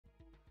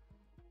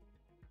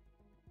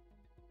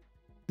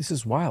This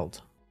is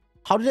wild.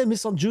 How did I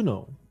miss on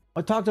Juno?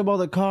 I talked about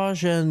the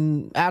Kosh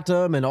and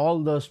Atom and all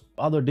the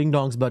other ding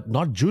dongs, but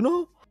not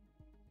Juno?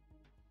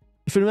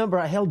 If you remember,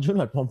 I held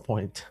Juno at one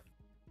point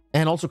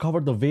and also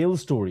covered the whale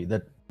story,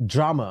 that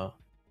drama.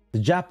 The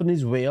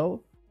Japanese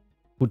whale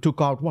who took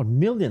out what,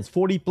 millions,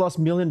 $40+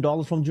 million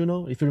from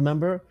Juno, if you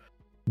remember.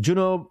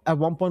 Juno at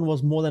one point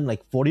was more than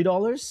like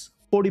 $40,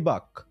 40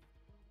 buck.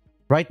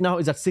 Right now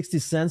it's at 60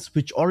 cents,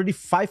 which already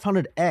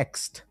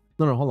 500x'd.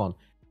 No, hold on.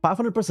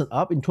 500%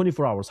 up in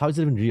 24 hours. How is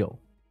it even real?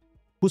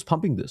 Who's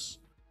pumping this?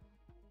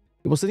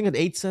 It was sitting at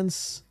 8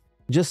 cents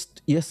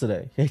just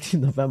yesterday, 18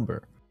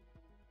 November.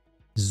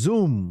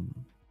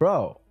 Zoom,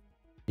 bro.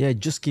 Yeah, it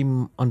just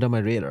came under my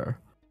radar.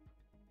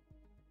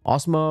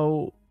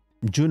 Osmo,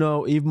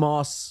 Juno,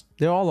 Evmos,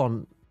 they're all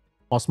on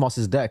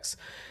Osmosis decks.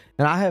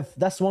 And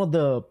that's one of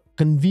the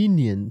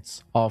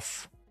convenience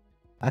of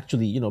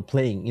actually,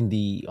 playing in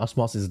the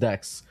Osmosis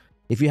decks.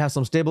 If you have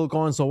some stable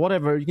coins or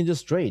whatever, you can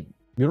just trade.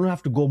 You don't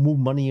have to go move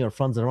money or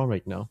funds around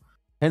right now.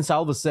 Hence, I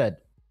always said,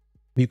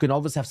 you can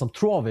always have some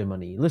throwaway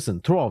money.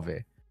 Listen,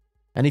 throwaway.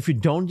 And if you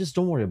don't, just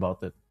don't worry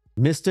about it.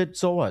 Missed it,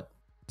 so what?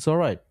 It's all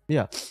right.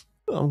 Yeah.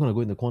 I'm going to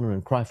go in the corner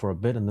and cry for a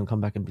bit and then come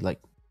back and be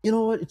like, you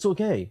know what? It's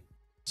okay.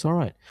 It's all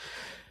right.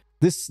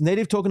 This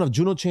native token of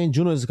Juno chain,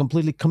 Juno is a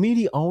completely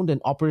community-owned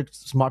and operated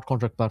smart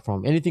contract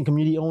platform. Anything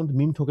community-owned,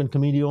 meme token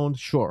community-owned,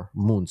 sure,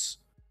 moons.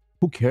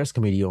 Who cares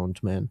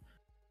community-owned, man?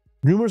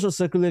 Rumors are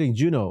circulating,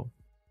 Juno.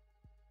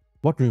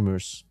 What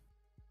rumors?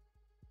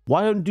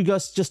 Why don't you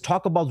guys just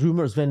talk about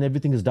rumors when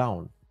everything is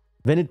down?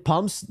 When it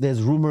pumps,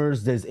 there's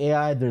rumors, there's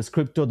AI, there's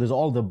crypto, there's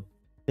all the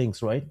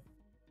things, right?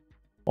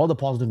 All the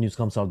positive news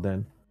comes out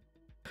then.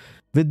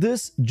 With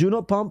this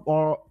Juno pump,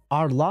 or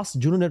our last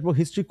Juno Network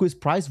history quiz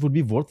prize would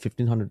be worth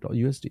 $1,500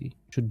 USD.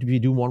 Should we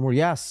do one more?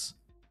 Yes.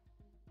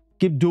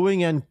 Keep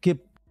doing and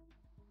keep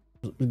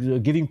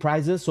giving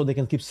prizes so they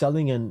can keep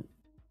selling and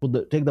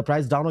take the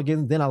price down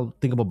again. Then I'll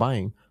think about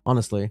buying,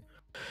 honestly.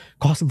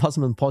 Cost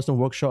and Poison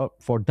Workshop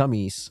for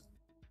Dummies.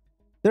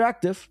 They're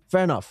active.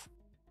 Fair enough.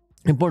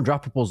 Important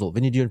draft proposal.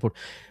 We need your input.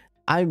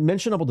 I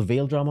mentioned about the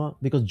Veil drama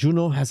because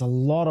Juno has a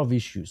lot of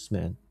issues,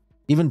 man.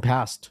 Even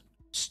past.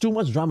 It's too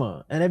much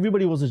drama. And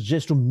everybody was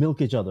just to milk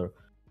each other.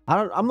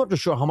 I'm not too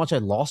sure how much I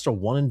lost or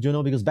won in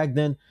Juno because back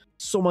then,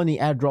 so many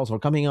ad draws were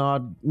coming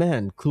out.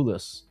 Man,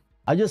 clueless.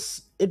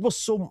 It was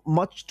so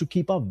much to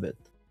keep up with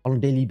on a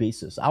daily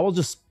basis. I was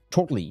just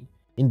totally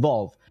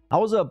involved. I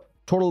was a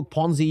total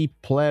Ponzi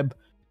pleb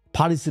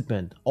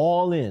participant,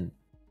 all in.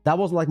 That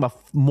was like my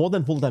more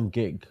than full-time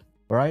gig,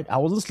 all right? I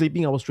wasn't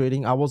sleeping, I was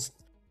trading. I was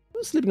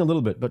sleeping a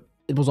little bit, but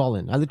it was all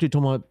in. I literally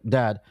told my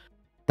dad,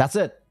 that's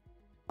it.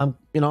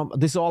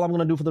 This is all I'm going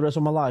to do for the rest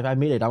of my life. I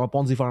made it. I'm a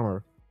Ponzi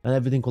farmer. And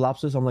everything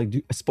collapses. I'm like,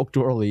 dude, I spoke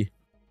too early.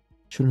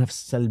 Shouldn't have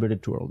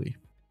celebrated too early.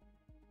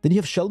 Then you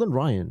have Sheldon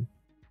Ryan.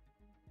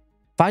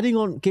 Fighting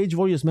on Cage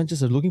Warriors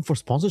Manchester, looking for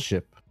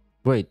sponsorship.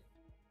 Wait.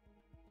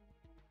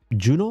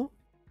 Juno?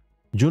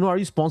 Juno, are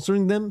you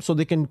sponsoring them so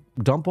they can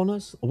dump on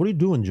us? What are you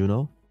doing,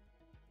 Juno?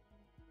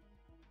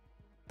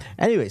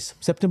 Anyways,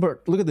 September,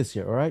 look at this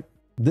here, all right?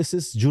 This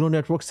is Juno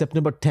Network,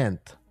 September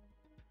 10th.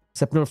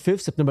 September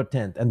 5th, September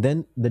 10th. And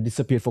then they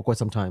disappeared for quite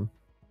some time.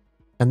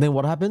 And then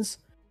what happens?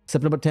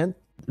 September 10th,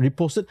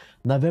 reposted.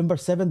 November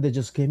 7th, they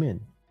just came in.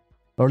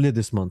 Earlier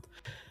this month.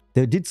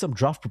 They did some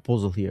draft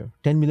proposal here.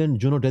 10 million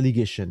Juno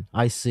delegation.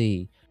 I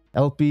see.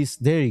 LPs,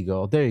 there you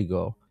go. There you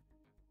go.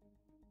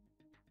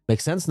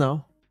 Makes sense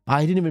now.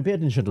 I didn't even pay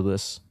attention to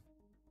this.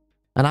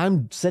 And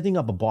I'm setting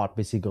up a bot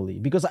basically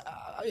because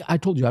I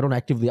told you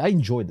I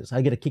enjoy this.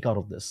 I get a kick out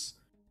of this.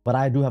 But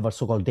I do have a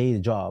so-called day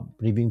job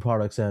reviewing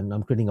products and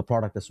I'm creating a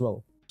product as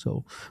well.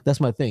 So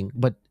that's my thing.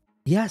 But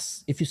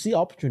yes, if you see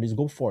opportunities,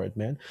 go for it,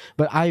 man.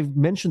 But I've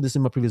mentioned this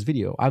in my previous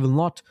video. I will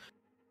not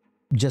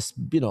just,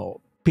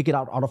 pick it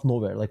out of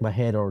nowhere like my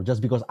head or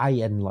just because I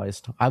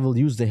analyzed. I will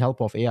use the help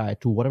of AI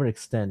to whatever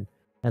extent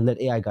and let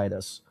AI guide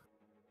us.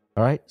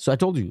 All right. So I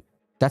told you,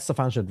 that's the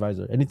financial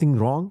advisor. Anything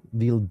wrong,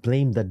 we'll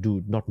blame that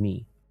dude, not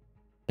me.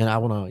 And I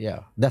want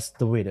to, that's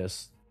the way it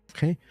is.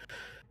 Okay.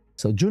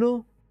 So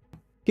Juno,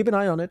 keep an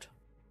eye on it.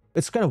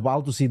 It's kind of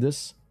wild to see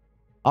this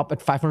up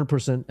at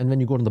 500%. And when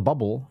you go to the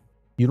bubble,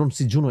 you don't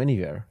see Juno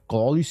anywhere.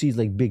 All you see is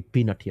like big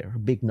peanut here,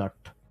 big nut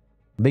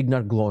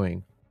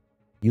glowing.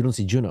 You don't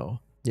see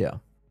Juno. Yeah.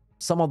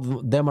 Some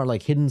of them are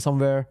like hidden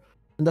somewhere.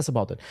 And that's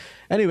about it.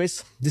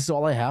 Anyways, this is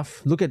all I have.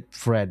 Look at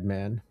Fred,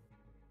 man.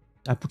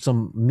 I put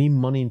some meme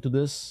money into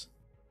this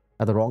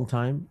at the wrong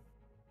time.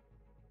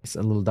 It's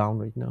a little down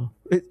right now.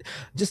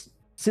 Just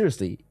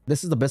seriously,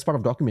 this is the best part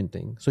of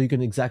documenting. So you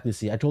can exactly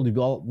see. I told you,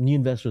 all new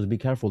investors, be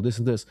careful, this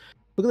and this.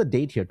 Look at the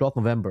date here, 12th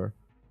November.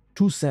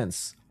 2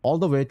 cents, all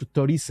the way to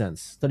 30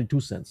 cents, 32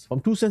 cents. From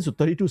 2 cents to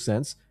 32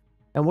 cents.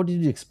 And what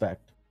did you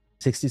expect?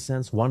 60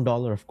 cents,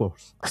 $1, of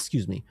course.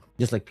 Excuse me.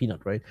 Just like peanut,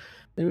 right?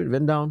 Then it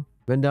went down.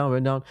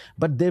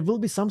 But there will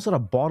be some sort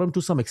of bottom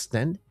to some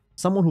extent.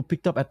 Someone who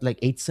picked up at like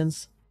 8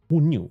 cents,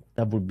 who knew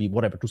that would be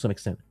whatever to some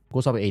extent.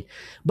 Goes up at 8.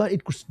 But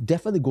it could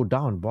definitely go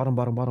down.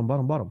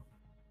 Bottom.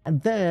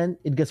 And then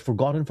it gets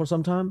forgotten for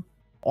some time.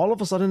 All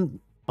of a sudden,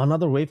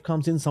 another wave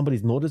comes in, somebody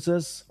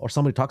notices or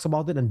somebody talks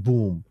about it, and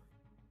boom.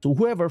 So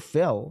whoever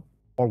fell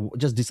or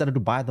just decided to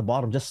buy at the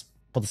bottom just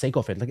for the sake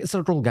of it, like it's a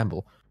total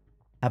gamble,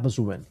 happens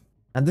to win.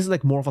 And this is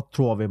like more of a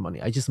throwaway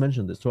money. I just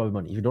mentioned this throwaway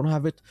money. If you don't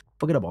have it,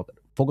 forget about it.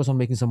 Focus on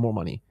making some more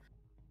money.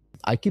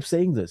 I keep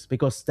saying this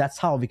because that's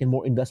how we can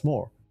invest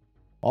more.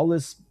 All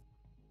this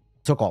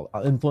so-called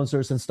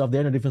influencers and stuff,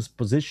 they're in a different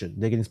position.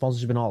 They're getting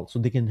sponsorship and all, so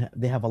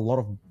they have a lot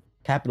of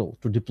capital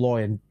to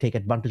deploy and take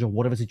advantage of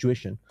whatever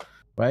situation,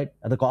 right?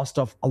 At the cost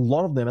of a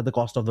lot of them, at the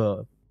cost of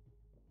the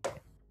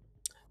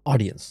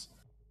audience.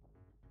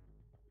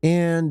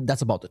 And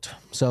that's about it.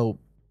 So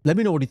let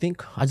me know what you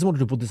think. I just wanted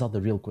to put this out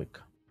there real quick.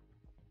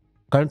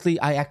 Currently,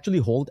 I actually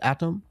hold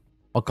Atom,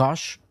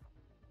 Akash.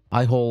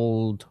 I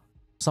hold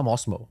some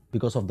Osmo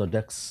because of the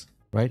decks,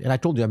 right? And I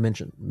told you I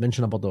mentioned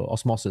about the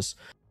Osmosis,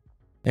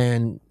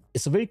 and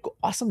it's a very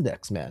awesome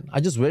decks, man. I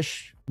just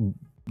wish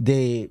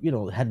they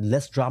had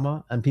less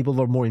drama and people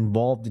were more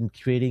involved in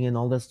creating and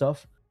all that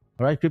stuff.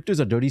 All right, crypto is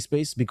a dirty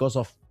space because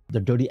of the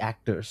dirty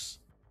actors.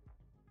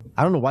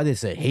 I don't know why they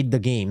say hate the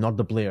game, not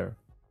the player.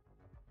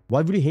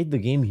 Why would you hate the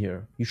game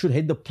here? You should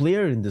hate the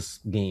player in this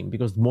game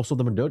because most of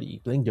them are dirty,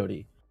 playing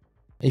dirty.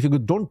 If you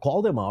don't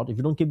call them out, if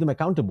you don't keep them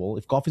accountable,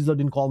 if CoffeeZilla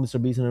didn't call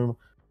Mr. Beast, and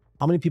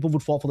how many people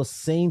would fall for the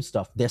same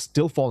stuff? They're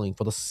still falling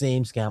for the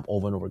same scam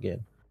over and over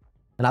again.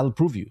 And I will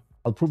prove you.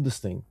 I'll prove this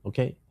thing,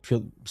 okay? If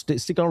you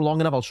stick around long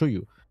enough, I'll show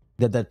you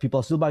that people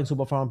are still buying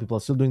Super Farm, people are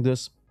still doing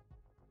this.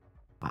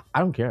 I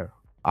don't care.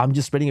 I'm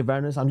just spreading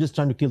awareness. I'm just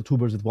trying to kill two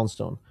birds with one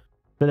stone.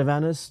 Spread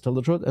awareness, tell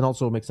the truth, and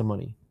also make some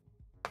money.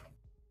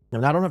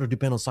 And I don't have to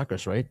depend on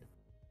suckers, right?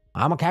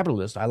 I'm a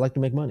capitalist. I like to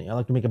make money. I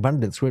like to make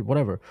abundance, create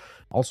whatever.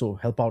 Also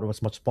help out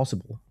as much as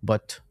possible.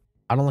 But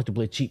I don't like to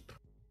play cheap.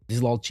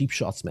 These are all cheap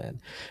shots,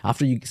 man.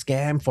 After you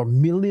scam for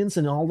millions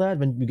and all that,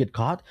 when you get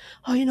caught,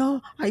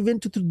 oh, I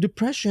went to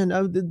depression,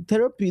 I did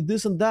therapy,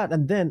 this and that.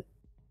 And then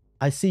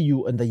I see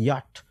you in the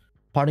yacht,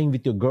 partying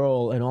with your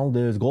girl and all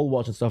this gold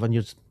watch and stuff, and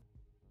you're just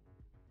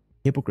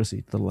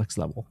hypocrisy to the next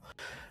level.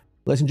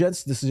 Ladies and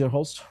gents, this is your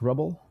host,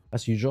 Rebel,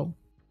 as usual.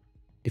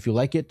 If you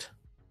like it,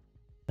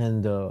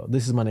 and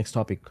this is my next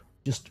topic,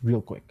 just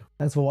real quick.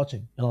 Thanks for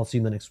watching, and I'll see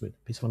you in the next video.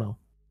 Peace for now.